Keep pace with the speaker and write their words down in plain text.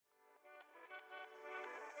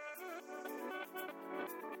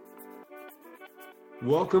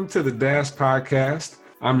Welcome to the Dash Podcast.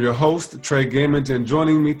 I'm your host, Trey Gamage, and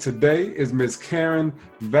joining me today is Ms. Karen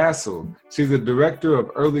Vassell. She's the Director of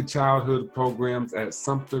Early Childhood Programs at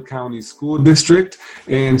Sumter County School District,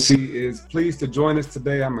 and she is pleased to join us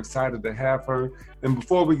today. I'm excited to have her. And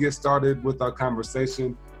before we get started with our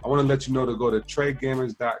conversation, I want to let you know to go to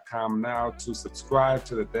treygamage.com now to subscribe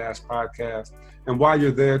to the Dash Podcast. And while you're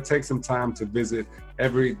there, take some time to visit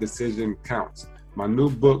Every Decision Counts, my new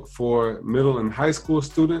book for middle and high school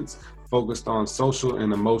students focused on social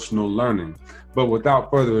and emotional learning. But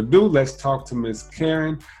without further ado, let's talk to Ms.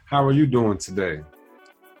 Karen. How are you doing today?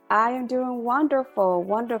 I am doing wonderful,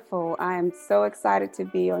 wonderful. I am so excited to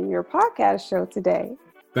be on your podcast show today.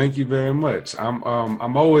 Thank you very much. I'm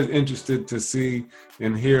always interested to see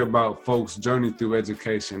and hear about folks' journey through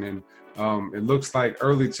education, and it looks like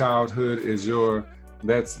early childhood is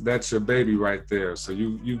that's your baby right there. So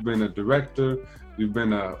you've been a director, you've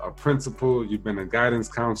been a principal, you've been a guidance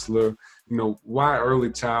counselor. You know, why early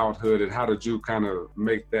childhood, and how did you kind of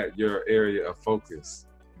make that your area of focus?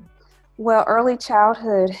 Well, early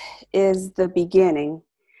childhood is the beginning.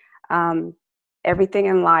 Everything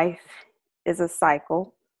in life is a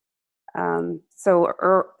cycle. So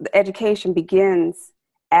the education begins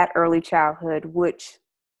at early childhood, which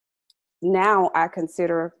now I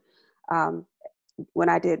consider, when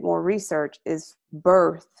I did more research, is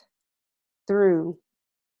birth through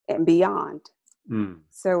and beyond.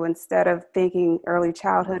 So instead of thinking early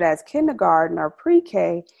childhood as kindergarten or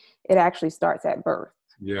pre-K, it actually starts at birth.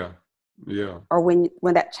 Yeah. Or when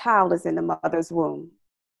that child is in the mother's womb.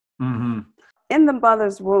 Mm-hmm. In the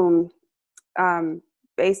mother's womb,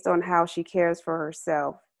 based on how she cares for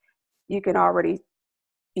herself, you can already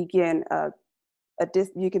begin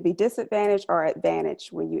you can be disadvantaged or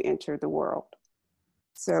advantaged when you enter the world.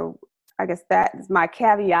 So I guess that is my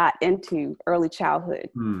caveat into early childhood.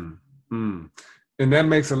 And that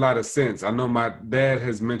makes a lot of sense. I know my dad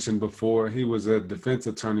has mentioned before, he was a defense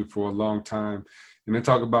attorney for a long time, and they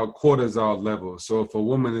talk about cortisol levels. So if a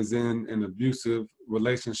woman is in an abusive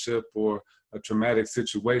relationship or a traumatic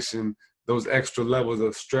situation, those extra levels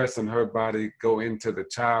of stress in her body go into the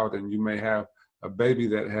child, and you may have a baby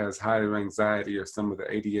that has higher anxiety or some of the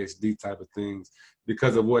ADHD type of things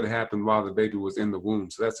because of what happened while the baby was in the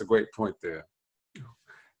womb. So that's a great point there.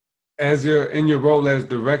 As you're in your role as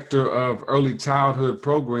director of early childhood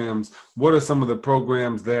programs, what are some of the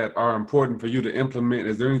programs that are important for you to implement?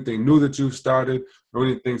 Is there anything new that you've started or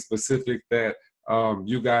anything specific that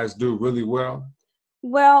you guys do really well?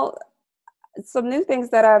 Well, some new things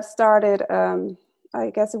that I've started, I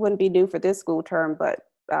guess it wouldn't be new for this school term, but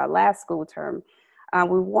last school term,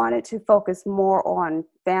 we wanted to focus more on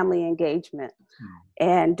family engagement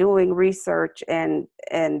and doing research and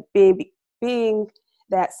being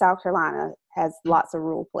that South Carolina has lots of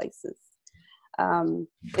rural places.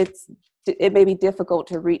 It may be difficult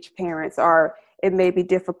to reach parents, or it may be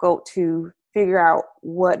difficult to figure out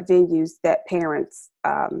what venues that parents,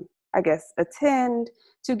 attend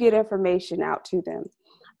to get information out to them.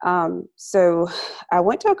 So I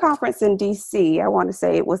went to a conference in DC. I want to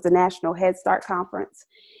say it was the National Head Start Conference.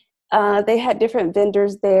 They had different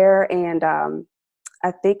vendors there, and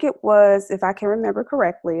I think it was, if I can remember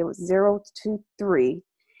correctly, it was 0 to 3,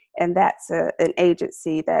 and that's an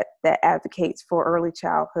agency that advocates for early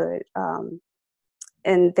childhood.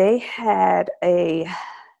 And they had an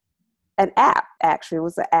app. Actually, it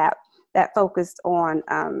was an app that focused on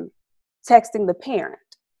texting the parent.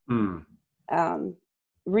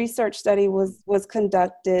 Research study was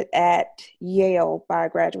conducted at Yale by a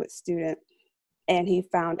graduate student, and he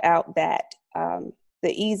found out that the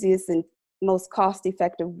easiest and most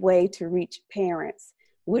cost-effective way to reach parents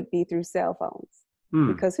would be through cell phones.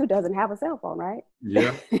 Because who doesn't have a cell phone, right?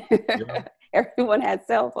 Yeah. Everyone had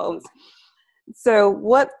cell phones. So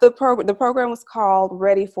what the program was called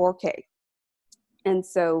Ready 4K. And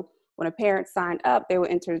so when a parent signed up, they would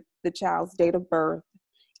enter the child's date of birth.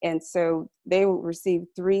 And so they would receive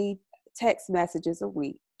 3 text messages a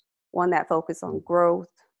week, one that focused on growth,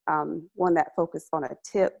 one that focused on a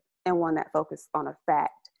tip, and one that focused on a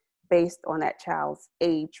fact based on that child's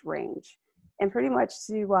age range. And pretty much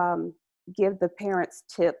to give the parents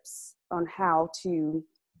tips on how to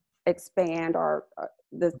expand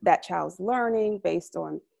that child's learning based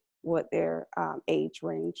on what their age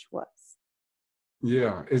range was.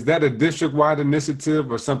 Yeah. Is that a district-wide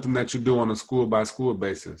initiative or something that you do on a school-by-school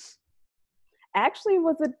basis? Actually, it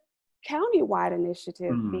was a county-wide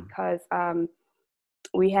initiative because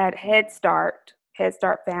we had Head Start. Head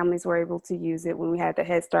Start families were able to use it when we had the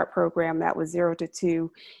Head Start program that was 0 to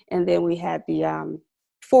 2. And then we had the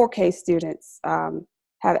 4K students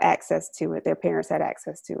have access to it. Their parents had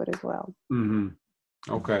access to it as well. Mm-hmm.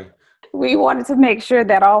 Okay. We wanted to make sure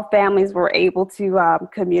that all families were able to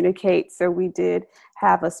communicate. So we did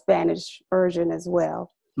have a Spanish version as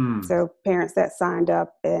well. Mm. So parents that signed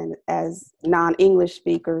up and as non-English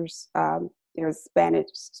speakers, there's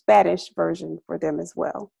Spanish version for them as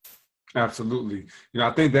well. Absolutely.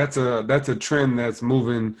 I think that's a trend that's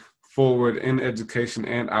moving forward in education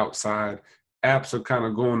and outside. Apps are kind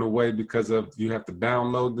of going away because of you have to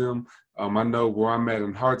download them. I know where I'm at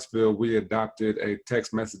in Hartsville, we adopted a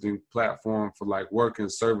text messaging platform for like work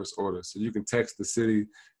and service orders. So you can text the city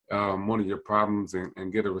one of your problems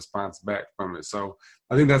and get a response back from it. So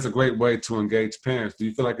I think that's a great way to engage parents. Do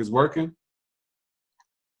you feel like it's working?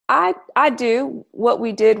 I do. What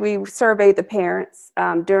we did, we surveyed the parents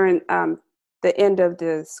during the end of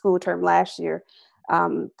the school term last year.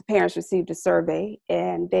 The parents received a survey,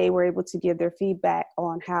 and they were able to give their feedback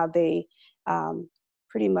on how they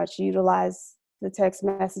pretty much utilize the text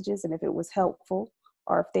messages and if it was helpful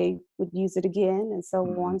or if they would use it again and so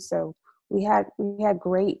Mhm. on. So we had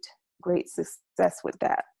great success with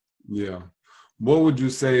that. Yeah. What would you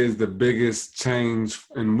say is the biggest change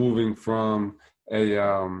in moving from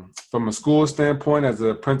a school standpoint as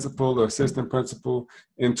a principal or assistant principal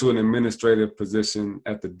into an administrative position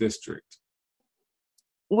at the district?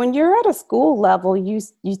 When you're at a school level, you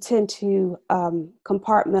tend to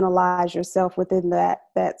compartmentalize yourself within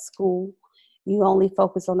that school. You only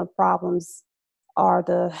focus on the problems or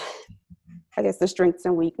I guess, the strengths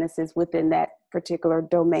and weaknesses within that particular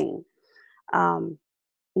domain. Um,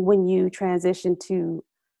 when you transition to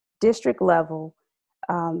district level,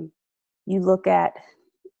 um, you look at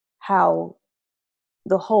how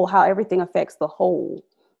how everything affects the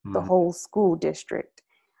Mm. whole school district.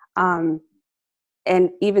 Um,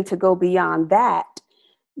 and even to go beyond that,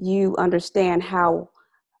 you understand how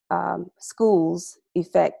schools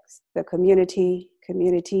affects the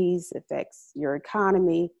communities affects your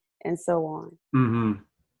economy, and so on. Mm-hmm.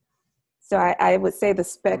 So I would say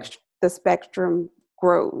the spectrum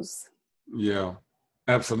grows. Yeah,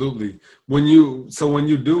 absolutely. When you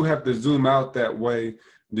do have to zoom out that way,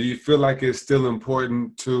 do you feel like it's still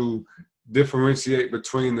important to differentiate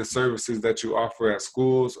between the services that you offer at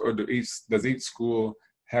schools, or does each school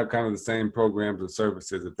have kind of the same programs and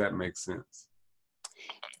services, if that makes sense?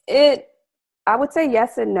 It I would say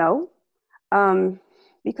yes and no, um,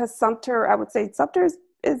 because I would say Sumter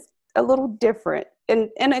is a little different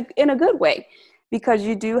in a good way, because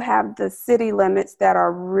you do have the city limits that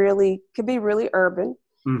could be really urban,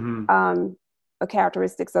 Mm-hmm. um,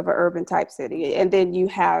 characteristics of an urban type city, and then you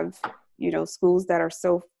have schools that are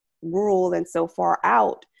so rural and so far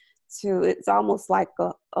out to it's almost like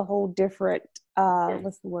a whole different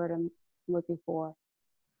what's the word I'm looking for?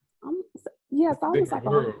 Um, yeah, it's almost Different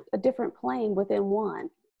like world. a different plane within one.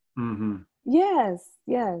 Mm-hmm. Yes.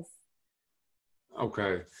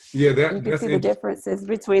 Okay. Yeah, You can that's see the interesting. differences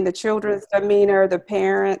between the children's demeanor, the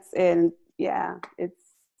parents, and yeah,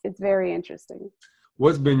 it's very interesting.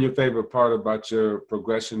 What's been your favorite part about your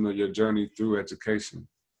progression or your journey through education?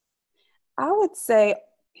 I would say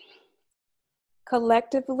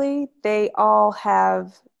collectively they all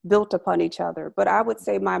have built upon each other, but I would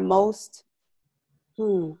say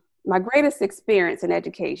hmm, my greatest experience in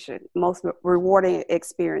education, most rewarding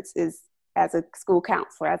experience is as a school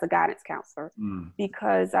counselor, as a guidance counselor, Mm.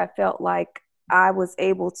 because I felt like I was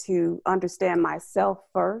able to understand myself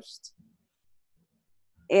first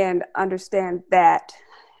and understand that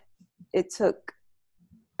it took,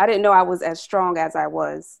 I didn't know I was as strong as I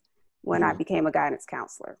was when I Yeah. became a guidance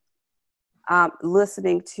counselor.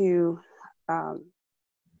 Listening to um,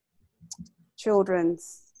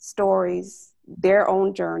 children's stories, their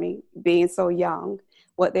own journey, being so young,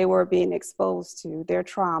 what they were being exposed to, their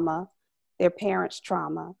trauma, their parents'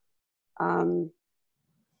 trauma. Um,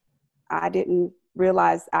 I didn't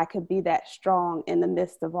realize I could be that strong in the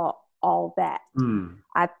midst of all that. Mm.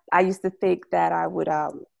 I used to think that I would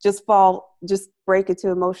just break into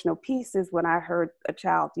emotional pieces when I heard a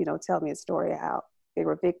child, tell me a story of how they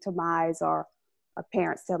were victimized, or a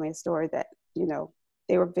parents tell me a story that,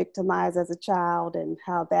 they were victimized as a child and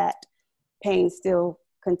how that pain still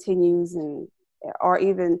continues, or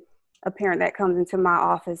even a parent that comes into my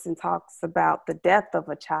office and talks about the death of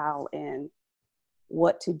a child and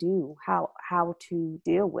what to do, how to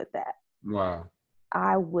deal with that. Wow.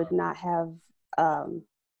 I would not have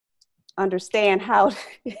understand how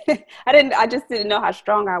I just didn't know how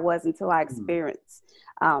strong I was until I Mm. experienced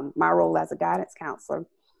my role as a guidance counselor,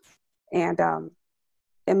 and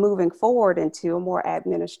moving forward into a more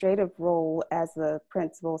administrative role as a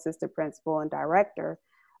principal, assistant principal, and director.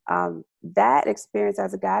 That experience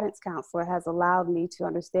as a guidance counselor has allowed me to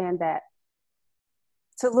understand that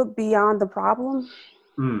to look beyond the problem,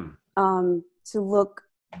 Mm. to look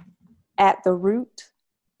at the root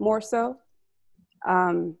more so.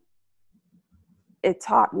 It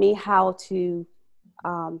taught me how to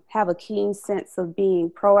have a keen sense of being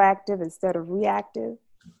proactive instead of reactive.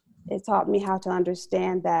 It taught me how to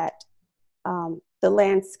understand that the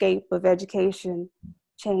landscape of education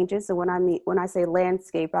changes. So when I say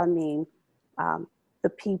landscape, I mean the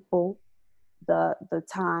people, the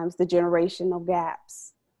times, the generational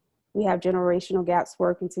gaps. We have generational gaps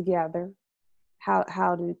working together. How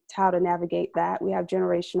to navigate that? We have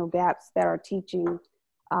generational gaps that are teaching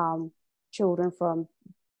children from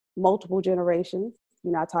multiple generations.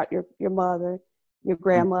 You know, I taught your mother, your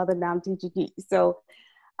grandmother. Now I'm teaching you. So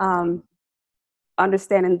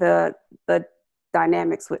understanding the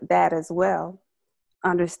dynamics with that as well.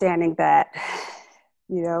 Understanding that,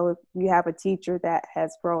 you know, if you have a teacher that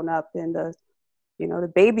has grown up in the, you know, the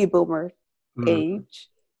baby boomer age,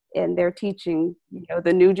 and they're teaching, you know,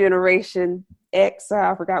 the new generation X,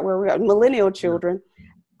 I forgot where we are, millennial children,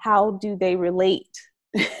 how do they relate?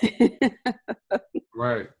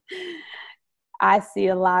 Right. I see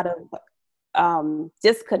a lot of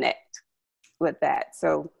disconnect with that.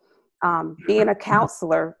 So being a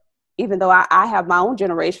counselor, even though I have my own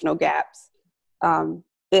generational gaps,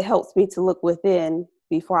 it helps me to look within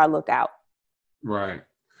before I look out. Right.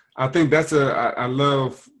 I think I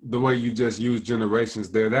love the way you just used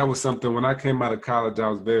generations there. That was something when I came out of college, I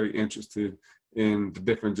was very interested in the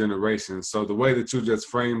different generations. So the way that you just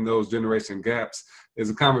framed those generation gaps is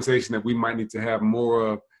a conversation that we might need to have more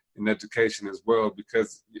of in education as well,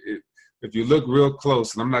 because if you look real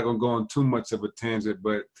close, and I'm not going to go on too much of a tangent,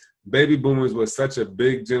 but baby boomers was such a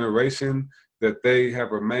big generation that they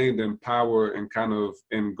have remained in power and kind of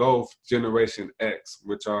engulfed Generation X,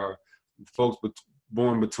 which are folks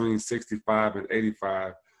born between 65 and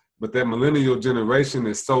 85. But that millennial generation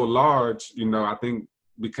is so large, you know, I think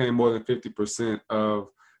became more than 50% of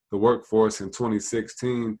the workforce in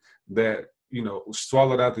 2016 that, you know,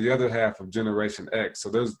 swallowed out the other half of Generation X. So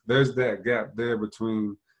there's that gap there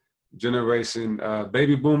between generation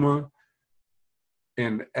baby boomer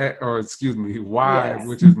and, or excuse me, Y, Yes.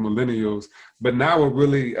 which is millennials. But now we're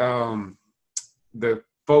really, the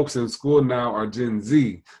folks in school now are Gen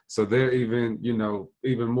Z. So they're even, you know,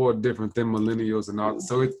 even more different than millennials and all.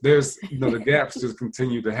 So there's, you know, the gaps just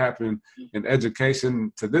continue to happen, and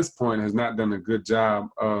education to this point has not done a good job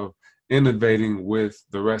of innovating with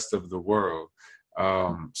the rest of the world.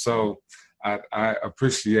 So I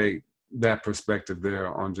appreciate that perspective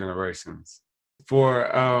there on generations. For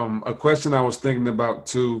a question I was thinking about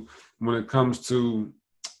too, when it comes to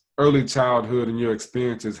early childhood and your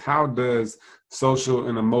experiences, how does social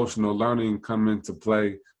and emotional learning come into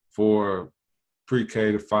play for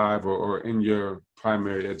pre-K to 5 or in your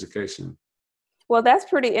primary education? Well, that's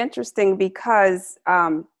pretty interesting because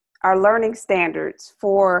our learning standards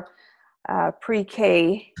for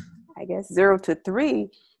pre-K, I guess 0 to 3,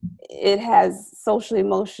 it has social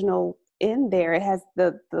emotional in there. It has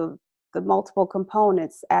the multiple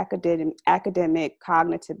components: academic,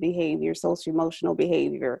 cognitive behavior, social emotional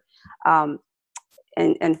behavior,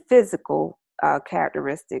 and physical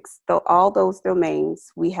characteristics. So all those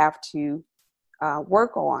domains we have to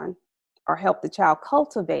work on or help the child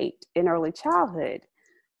cultivate in early childhood.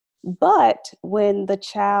 But when the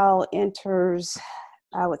child enters,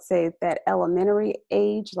 I would say, that elementary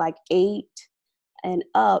age, like 8 and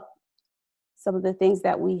up, some of the things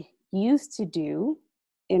that we used to do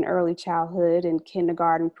in early childhood and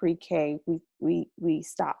kindergarten, pre-K, we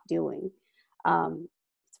stopped doing.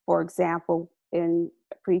 For example, in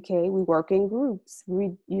pre-K, we work in groups.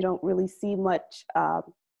 You don't really see much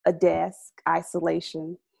a desk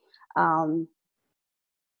isolation.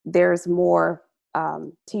 There's more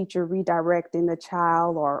teacher redirecting the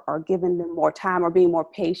child or giving them more time or being more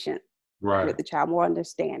patient with the child, more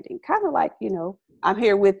understanding. Kind of like, you know, I'm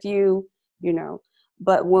here with you, you know.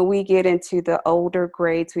 But when we get into the older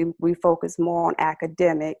grades, we focus more on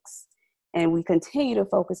academics, and we continue to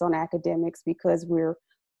focus on academics because we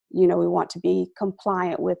want to be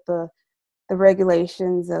compliant with the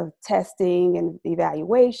regulations of testing and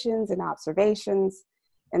evaluations and observations.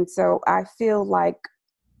 And so I feel like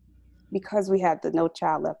because we had the No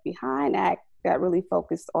Child Left Behind Act that really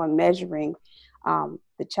focused on measuring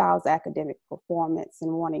the child's academic performance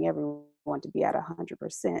and wanting everyone to be at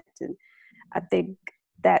 100%. And I think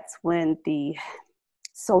that's when the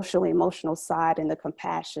social emotional side and the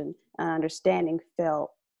compassion and understanding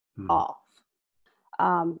fell off.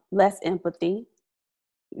 Less empathy,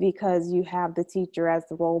 because you have the teacher as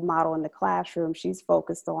the role model in the classroom. She's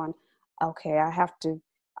focused on, okay, I have to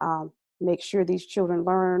make sure these children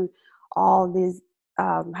learn all these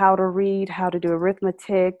how to read, how to do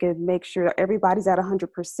arithmetic, and make sure everybody's at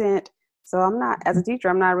 100%. So I'm not, as a teacher,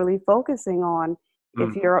 I'm not really focusing on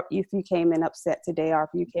if you came in upset today or if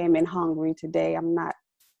you came in hungry today. I'm not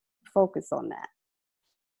focused on that.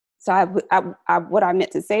 So what I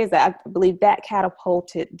meant to say is that I believe that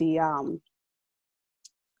catapulted the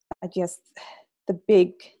I guess the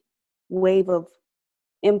big wave of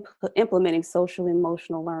implementing social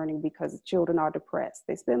emotional learning, because children are depressed.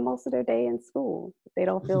 They spend most of their day in school. If they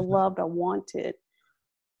don't feel loved or wanted,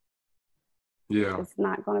 it's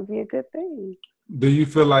not going to be a good thing. Do you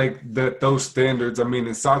feel like that those standards, I mean,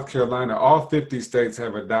 in South Carolina, all 50 states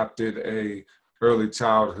have adopted a early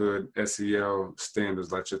childhood SEL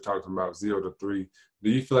standards like you're talking about, 0 to 3. Do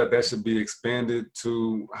you feel like that should be expanded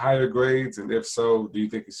to higher grades? And if so, do you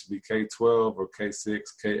think it should be K-12 or K-6,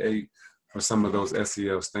 K-8 for some of those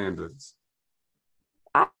SEL standards?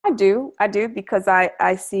 I do, because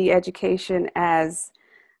I see education as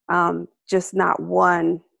just not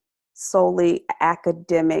one solely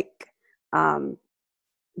academic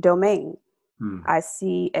domain. I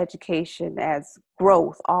see education as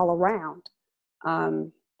growth all around.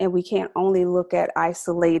 And we can't only look at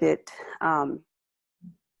isolated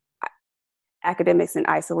academics in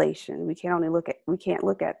isolation. We can't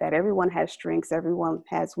look at that. Everyone has strengths. Everyone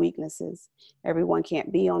has weaknesses. Everyone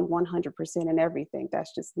can't be on 100% in everything.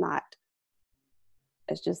 It's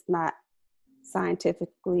just not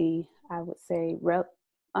scientifically, I would say,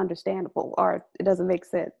 understandable, or it doesn't make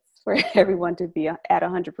sense for everyone to be at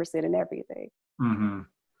 100% in everything. Mm-hmm.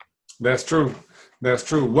 That's true.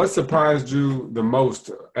 What surprised you the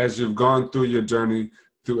most as you've gone through your journey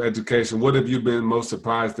through education? What have you been most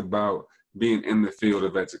surprised about being in the field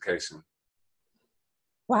of education?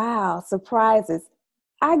 Wow, surprises.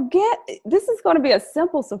 This is going to be a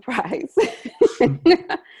simple surprise.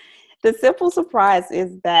 The simple surprise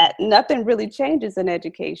is that nothing really changes in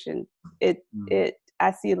education.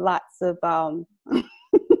 I see lots of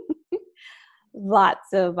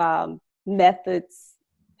methods,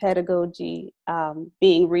 pedagogy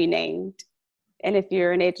being renamed. And if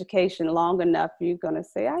you're in education long enough, you're going to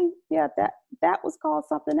say, that was called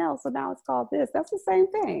something else, so now it's called this. That's the same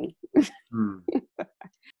thing.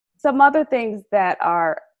 Some other things that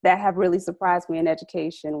have really surprised me in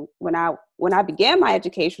education. When I began my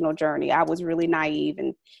educational journey, I was really naive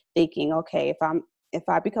and thinking, okay, if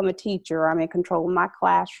I become a teacher, I'm in control of my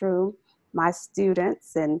classroom, my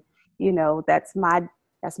students, and that's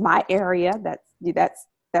my area.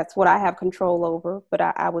 That's what I have control over. But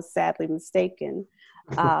I was sadly mistaken.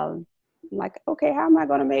 Like, okay, how am I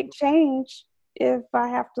going to make change if I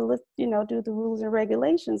have to do the rules and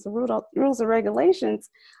regulations? The rules and regulations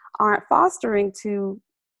aren't fostering to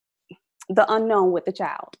the unknown with the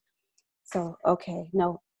child. So, okay,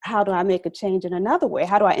 no, how do I make a change in another way?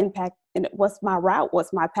 How do I impact, and what's my route?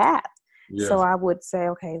 What's my path? Yeah. So I would say,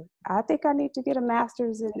 okay, I think I need to get a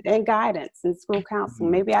master's in guidance and school counseling.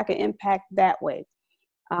 Mm-hmm. Maybe I can impact that way.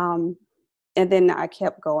 And then I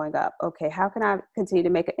kept going up. Okay, how can I continue to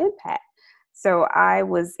make an impact? So I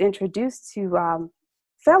was introduced to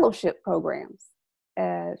fellowship programs.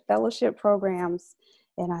 And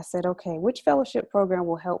I said, okay, which fellowship program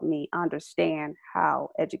will help me understand how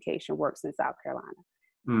education works in South Carolina?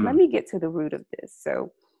 Let me get to the root of this.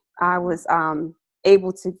 So I was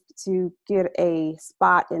able to get a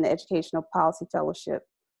spot in the Educational Policy Fellowship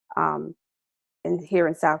here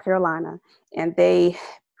in South Carolina. And they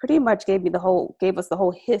pretty much gave us the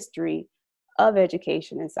whole history of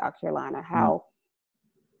education in South Carolina, how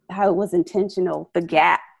it was intentional,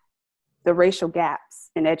 the racial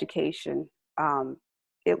gaps in education.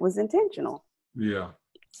 It was intentional. Yeah.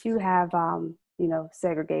 To have,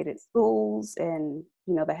 segregated schools and,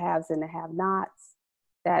 the haves and the have-nots.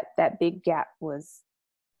 That big gap was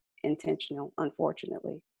intentional,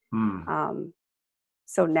 unfortunately.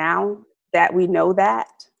 So now that we know that,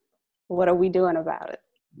 what are we doing about it?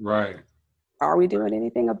 Right. Are we doing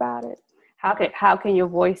anything about it? How can your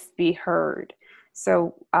voice be heard?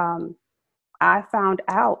 So I found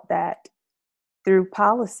out that through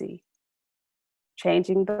policy,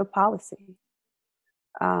 changing the policy,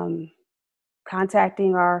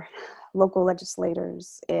 contacting our local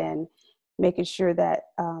legislators and making sure that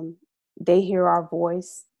they hear our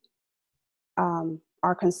voice,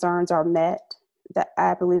 our concerns are met. That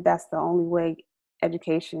I believe that's the only way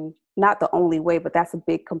education, not the only way, but that's a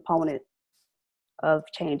big component of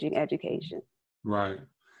changing education. Right.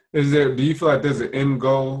 Do you feel like there's an end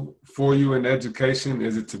goal for you in education?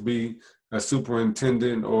 Is it to be a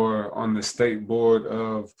superintendent or on the state board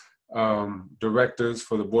of directors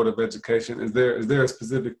for the Board of Education? Is there a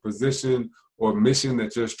specific position or mission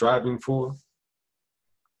that you're striving for?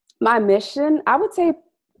 My mission, I would say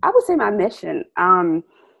my mission.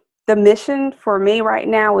 The mission for me right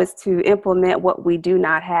now is to implement what we do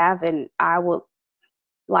not have, and I would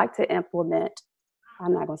like to implement.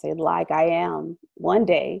 I'm not going to say like I am. One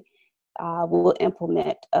day, we'll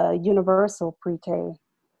implement a universal pre-K,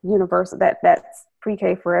 universal that's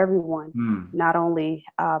pre-K for everyone, not only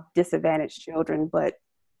disadvantaged children, but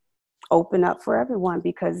open up for everyone,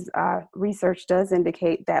 because research does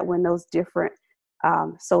indicate that when those different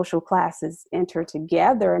social classes enter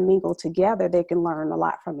together and mingle together, they can learn a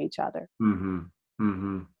lot from each other. Mm-hmm.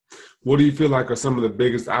 Mm-hmm. What do you feel like are some of the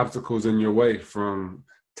biggest obstacles in your way from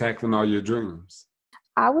tackling all your dreams?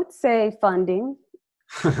 I would say funding.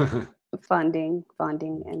 Funding.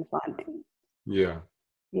 Yeah.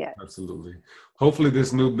 Yeah. Absolutely. Hopefully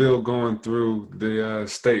this new bill going through the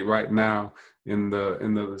state right now in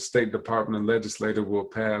the State Department and legislature will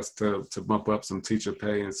pass to bump up some teacher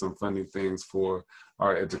pay and some funding things for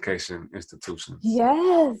our education institutions.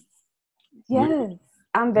 Yes.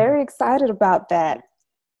 I'm very excited about that.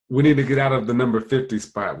 We need to get out of the number 50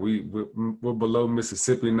 spot. We're below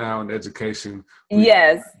Mississippi now in education.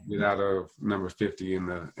 Yes. Get out of number 50 in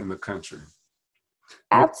the country.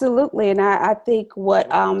 Absolutely. And I think what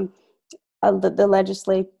the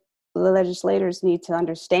legislators need to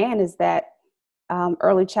understand is that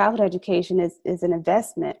early childhood education is an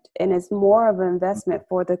investment, and it's more of an investment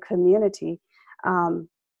for the community.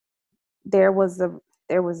 There was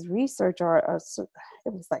research, or it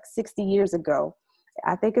was like 60 years ago.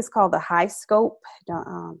 I think it's called the High Scope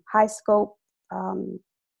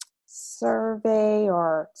survey,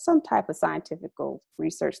 or some type of scientific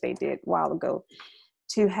research they did a while ago,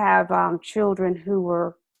 to have children who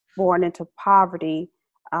were born into poverty,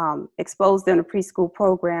 expose them to preschool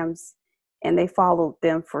programs, and they followed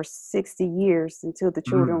them for 60 years until the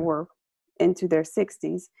children were into their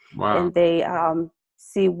 60s. Wow. And they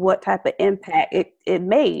see what type of impact it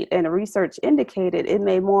made. And the research indicated it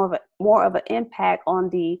made more of an impact on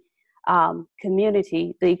the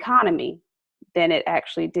community, the economy, than it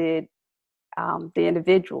actually did the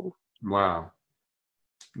individual. Wow.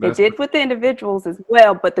 It did with the individuals as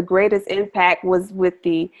well, but the greatest impact was with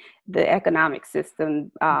the economic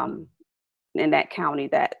system in that county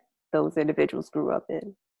that those individuals grew up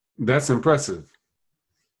in. That's impressive.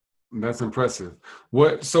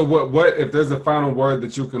 What if there's a final word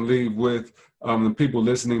that you can leave with the people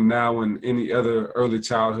listening now and any other early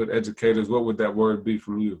childhood educators, what would that word be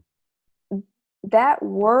from you? That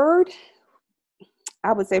word,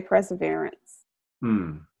 I would say perseverance.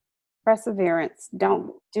 Perseverance.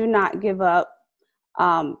 Do not give up.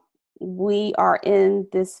 We are in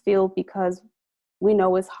this field because we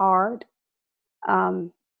know it's hard.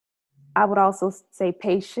 I would also say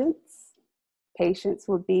patience. Patience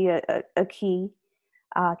would be a key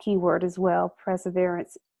word as well.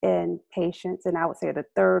 Perseverance and patience. And I would say the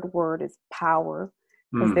third word is power,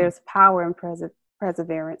 because there's power in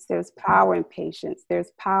perseverance. There's power in patience.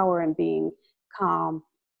 There's power in being calm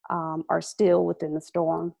or still within the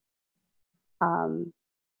storm.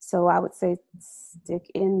 So I would say stick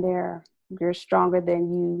in there. You're stronger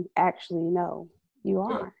than you actually know you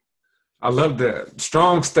are. I love that.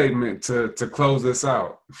 Strong statement to close this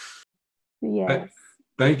out. Yes.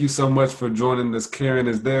 Thank you so much for joining us, Karen.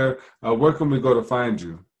 Where can we go to find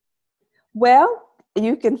you? Well,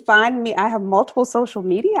 you can find me. I have multiple social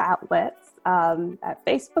media outlets. A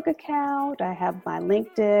Facebook account. I have my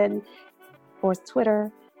LinkedIn, of course,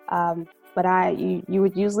 Twitter. But you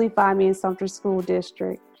would usually find me in Sumter School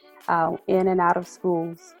District, in and out of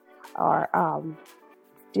schools, or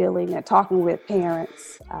dealing and talking with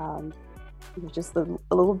parents. Just a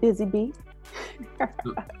little busy bee.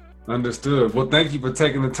 Understood. Well, thank you for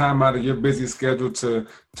taking the time out of your busy schedule to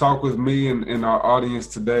talk with me and our audience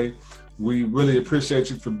today. We really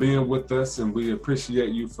appreciate you for being with us, and we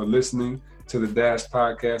appreciate you for listening to the Dash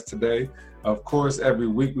podcast today. Of course, every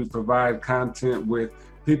week we provide content with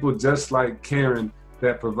people just like Karen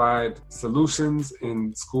that provide solutions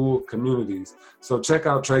in school communities. So check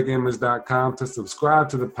out TreyGamers.com to subscribe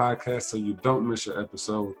to the podcast so you don't miss your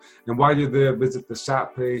episode. And while you're there, visit the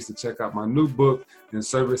shop page to check out my new book and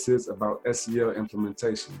services about SEL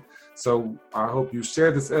implementation. So I hope you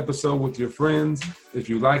share this episode with your friends. If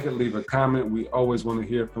you like it, leave a comment. We always want to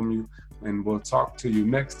hear from you. And we'll talk to you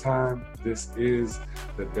next time. This is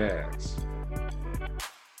The Dash.